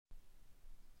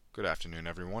Good afternoon,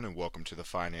 everyone, and welcome to the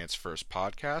Finance First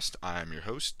podcast. I'm your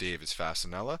host, Davis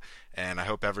Fasanella, and I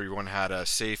hope everyone had a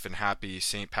safe and happy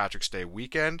St. Patrick's Day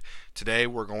weekend. Today,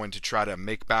 we're going to try to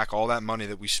make back all that money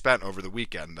that we spent over the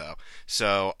weekend, though.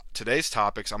 So, today's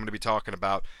topics, I'm going to be talking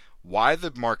about why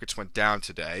the markets went down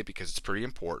today, because it's pretty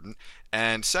important.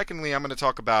 And secondly, I'm going to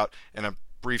talk about, in a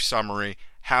brief summary,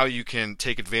 how you can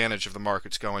take advantage of the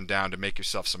markets going down to make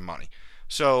yourself some money.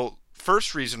 So,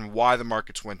 first reason why the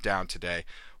markets went down today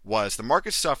was the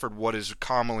market suffered what is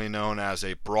commonly known as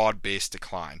a broad-based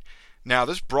decline. Now,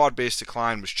 this broad-based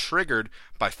decline was triggered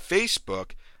by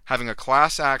Facebook having a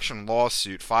class action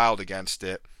lawsuit filed against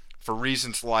it for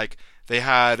reasons like they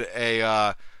had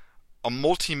a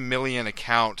multi-million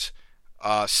account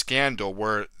scandal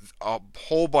where a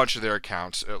whole bunch of their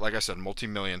accounts, like I said,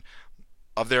 multi-million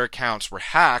of their accounts were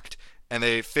hacked, and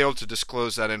they failed to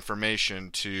disclose that information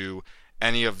to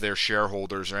any of their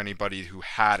shareholders or anybody who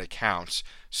had accounts.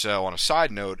 So on a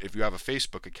side note, if you have a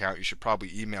Facebook account, you should probably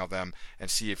email them and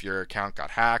see if your account got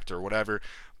hacked or whatever.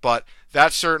 But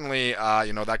that certainly,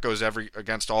 that goes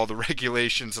against all the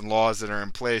regulations and laws that are in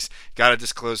place. Got to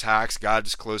disclose hacks, got to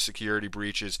disclose security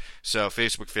breaches. So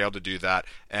Facebook failed to do that,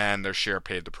 and their share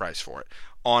paid the price for it.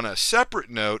 On a separate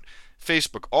note,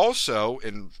 Facebook also,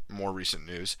 in more recent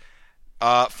news,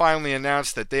 finally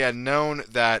announced that they had known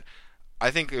that I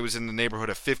think it was in the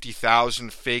neighborhood of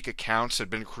 50,000 fake accounts had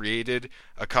been created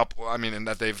and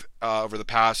that they've, over the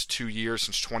past 2 years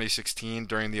since 2016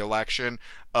 during the election,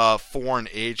 foreign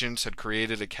agents had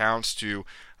created accounts to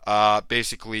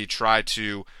basically try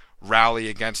to rally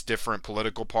against different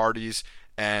political parties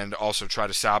and also try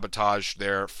to sabotage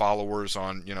their followers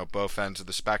on, both ends of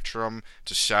the spectrum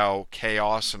to sow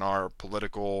chaos in our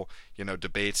political,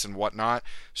 debates and whatnot.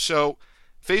 So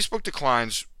Facebook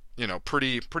declines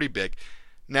pretty big.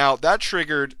 Now, that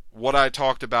triggered what I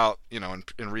talked about, in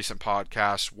recent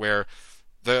podcasts, where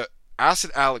the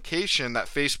asset allocation that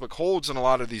Facebook holds in a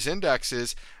lot of these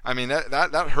indexes,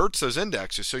 that hurts those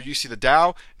indexes. So you see the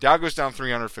Dow goes down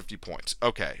 350 points.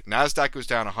 Okay. NASDAQ goes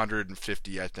down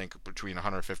 150, I think, between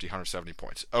 150, 170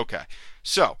 points. Okay.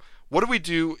 So what do we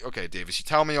do? Okay, Davis, you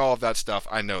tell me all of that stuff.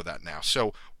 I know that now.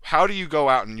 So how do you go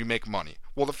out and you make money?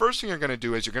 Well, the first thing you're going to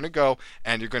do is you're going to go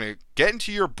and you're going to get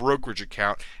into your brokerage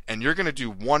account and you're going to do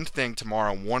one thing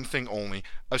tomorrow, one thing only,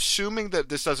 assuming that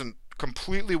this doesn't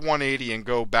completely 180 and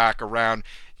go back around.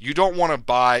 You don't want to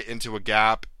buy into a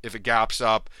gap. If it gaps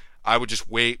up, I would just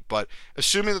wait. But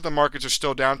assuming that the markets are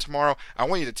still down tomorrow, I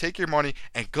want you to take your money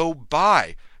and go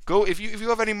buy. Go if you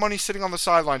have any money sitting on the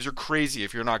sidelines, you're crazy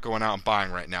if you're not going out and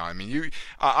buying right now.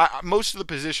 Most of the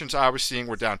positions I was seeing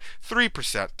were down 3%,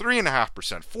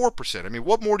 3.5%, 4%.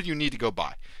 What more do you need to go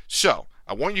buy? So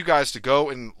I want you guys to go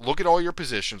and look at all your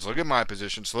positions, look at my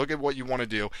positions, look at what you want to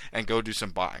do, and go do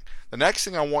some buying. The next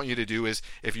thing I want you to do is,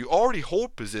 if you already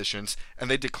hold positions and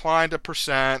they declined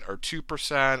 1% or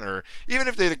 2%, or even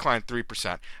if they declined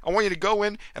 3%, I want you to go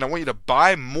in and I want you to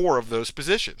buy more of those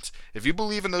positions. If you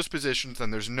believe in those positions,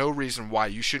 then there's no reason why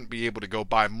you shouldn't be able to go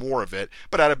buy more of it,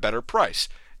 but at a better price.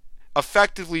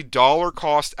 Effectively dollar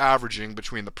cost averaging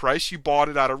between the price you bought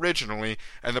it at originally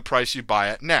and the price you buy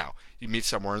it now. You meet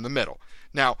somewhere in the middle.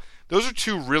 Now, those are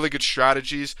two really good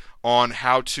strategies on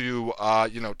how to,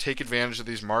 take advantage of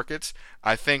these markets.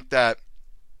 I think that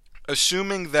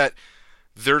assuming that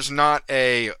there's not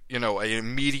an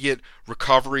immediate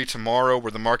recovery tomorrow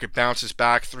where the market bounces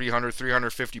back 300,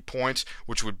 350 points,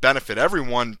 which would benefit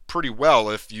everyone pretty well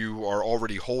if you are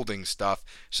already holding stuff.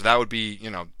 So that would be,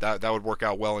 that would work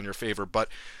out well in your favor. But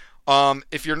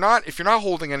if you're not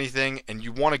holding anything and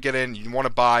you want to get in, you want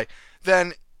to buy,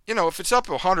 then if it's up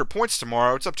 100 points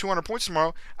tomorrow, it's up 200 points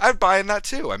tomorrow, I'd buy in that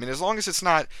too. As long as it's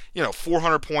not,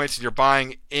 400 points and you're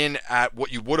buying in at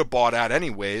what you would have bought at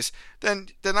anyways, then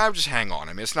I would just hang on.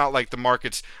 It's not like the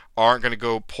markets aren't going to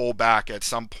go pull back at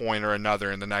some point or another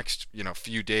in the next,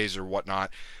 few days or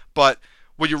whatnot. But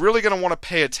what you're really going to want to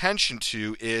pay attention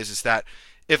to is that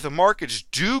if the markets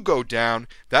do go down,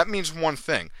 that means one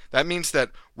thing. That means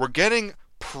that we're getting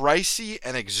pricey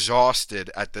and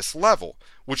exhausted at this level,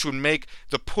 which would make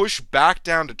the push back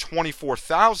down to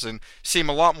 24,000 seem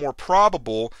a lot more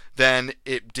probable than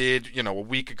it did, a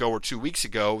week ago or 2 weeks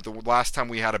ago, the last time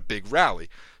we had a big rally.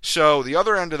 So the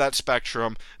other end of that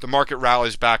spectrum, the market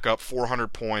rallies back up 400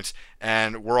 points,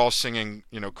 and we're all singing,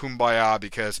 kumbaya,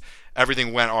 because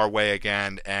everything went our way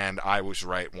again, and I was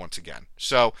right once again.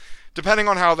 So depending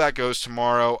on how that goes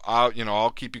tomorrow, I'll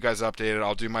keep you guys updated.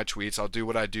 I'll do my tweets. I'll do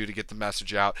what I do to get the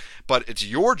message out. But it's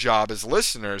your job as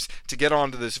listeners to get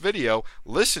onto this video,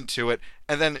 listen to it,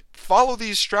 and then follow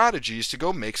these strategies to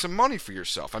go make some money for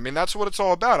yourself. I mean, that's what it's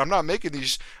all about. I'm not making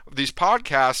these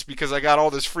podcasts because I got all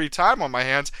this free time on my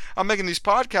hands. I'm making these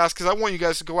podcasts because I want you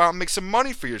guys to go out and make some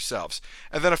money for yourselves.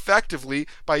 And then effectively,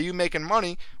 by you making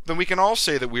money, then we can all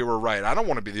say that we were right. I don't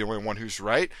want to be the only one who's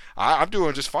right. I'm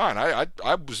doing just fine.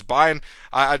 I was buying,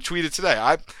 I tweeted today,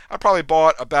 I probably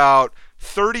bought about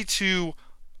 32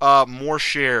 more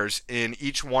shares in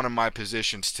each one of my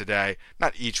positions today.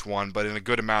 Not each one, but in a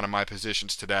good amount of my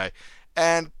positions today.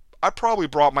 And I probably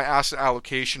brought my asset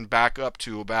allocation back up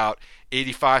to about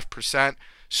 85%.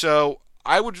 So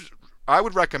I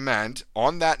would recommend,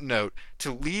 on that note,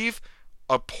 to leave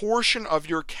a portion of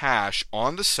your cash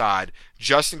on the side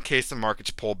just in case the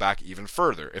markets pull back even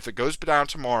further. If it goes down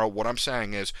tomorrow, what I'm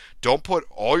saying is don't put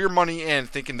all your money in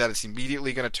thinking that it's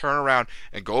immediately going to turn around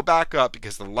and go back up,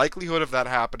 because the likelihood of that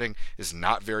happening is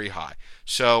not very high.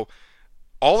 So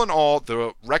all in all,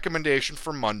 the recommendation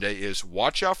for Monday is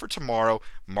watch out for tomorrow.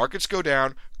 Markets go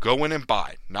down, go in and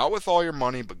buy. Not with all your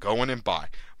money, but go in and buy.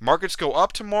 Markets go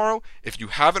up tomorrow. If you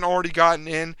haven't already gotten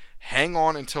in, hang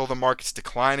on until the markets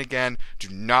decline again. Do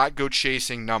not go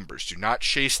chasing numbers. Do not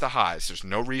chase the highs. There's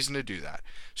no reason to do that.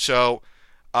 So,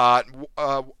 on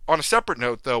a separate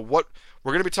note, though, what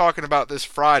we're going to be talking about this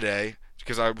Friday,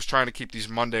 because I was trying to keep these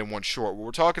Monday ones short. What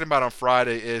we're talking about on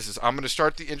Friday is I'm going to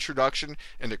start the introduction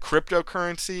into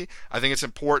cryptocurrency. I think it's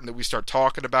important that we start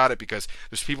talking about it because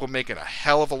there's people making a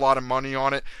hell of a lot of money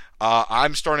on it.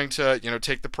 I'm starting to,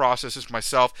 take the processes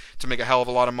myself to make a hell of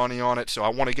a lot of money on it. So I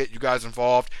want to get you guys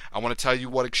involved. I want to tell you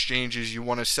what exchanges you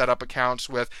want to set up accounts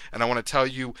with, and I want to tell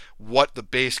you what the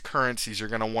base currencies you're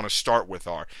going to want to start with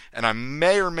are. And I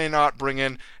may or may not bring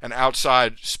in an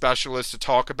outside specialist to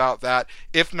talk about that.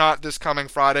 If not this coming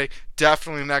Friday,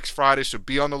 definitely next Friday, so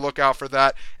be on the lookout for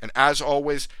that. And as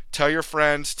always, tell your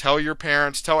friends, tell your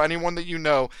parents, tell anyone that you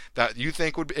know that you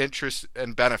think would interest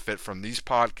and benefit from these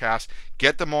podcasts.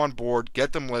 Get them on board,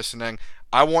 get them listening.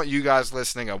 I want you guys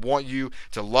listening. I want you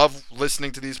to love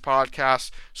listening to these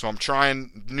podcasts. So I'm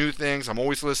trying new things. I'm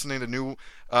always listening to new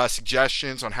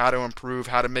suggestions on how to improve,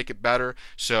 how to make it better.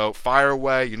 So fire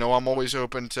away. I'm always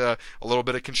open to a little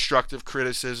bit of constructive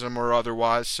criticism or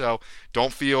otherwise. So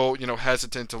don't feel,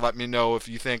 hesitant to let me know if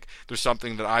you think there's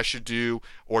something that I should do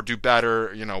or do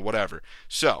better, whatever.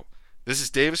 So this is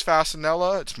Davis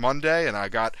Fasanella. It's Monday, and I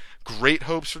got great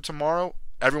hopes for tomorrow.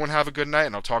 Everyone have a good night,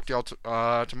 and I'll talk to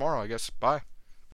y'all tomorrow, I guess. Bye.